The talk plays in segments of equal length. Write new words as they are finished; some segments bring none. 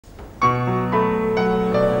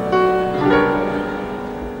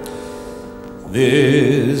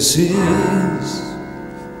This is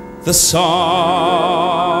the song,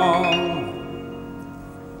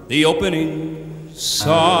 the opening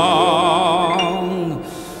song.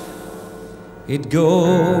 It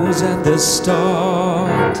goes at the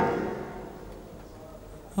start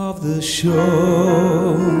of the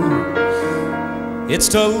show. It's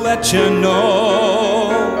to let you know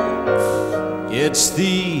it's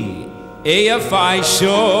the AFI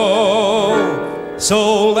show.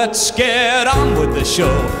 So let's get on with the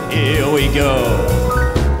show. Here we go.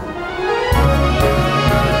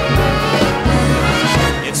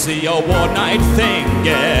 It's the award night thing.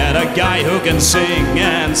 Get a guy who can sing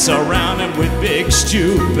and surround him with big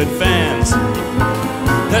stupid fans.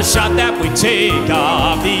 The shot that we take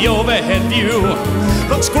of the overhead view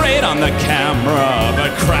looks great on the camera,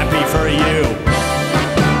 but crappy for you.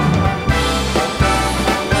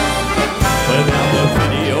 Without the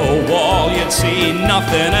video wall, you'd see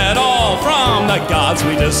nothing at all. From the gods,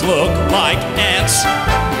 we just look like ants.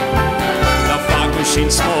 The fog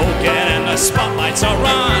machine's smoking and the spotlights are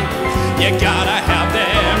on. You gotta have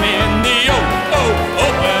them in the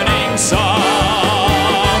opening song.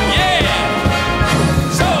 Yeah!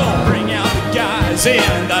 So bring out the guys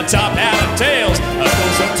in the top hat and tails. A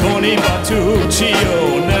dose of Tony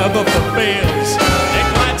Bertuccio never fails.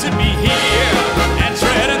 They're glad to be here and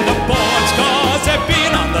treading the boards, cause they've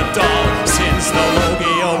been on the dog since the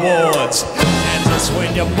Logie Awards. And just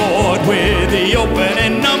when you're bored with the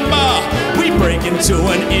opening number, we break into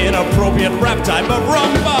an inappropriate rap type of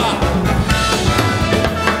rumba.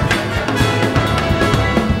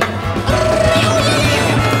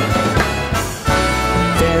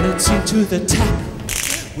 Vanity to the tap.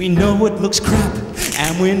 We know it looks crap,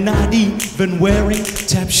 and we're not even wearing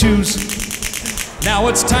tap shoes. Now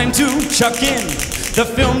it's time to chuck in the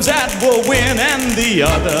films that will win and the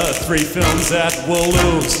other 3 films that will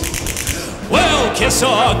lose. Well, kiss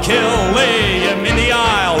or kill, lay him in the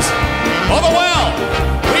aisles. Oh, well,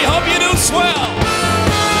 we hope you do swell.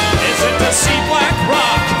 Is it to see Black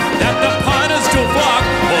Rock that the punters do flock?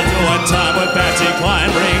 We'll do a time with Patsy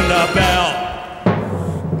Cline, ring the bell.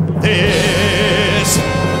 This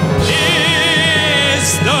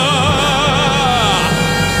is the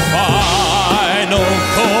final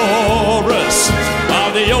chorus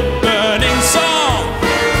of the opening song.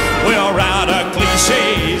 We're out of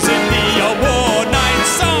cliches in the award night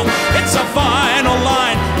song. It's a final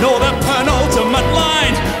line, no, the penultimate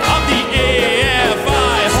line of the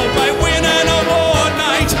AFI. Hope I win an award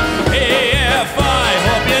night. AFI,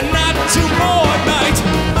 hope you're not too bored night.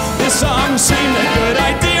 This song seemed a good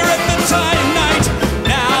idea at the time night.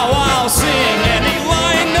 Now I'll sing any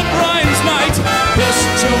line that rhymes night. This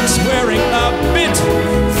joke's wearing a bit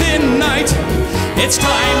thin night. It's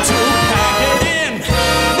time to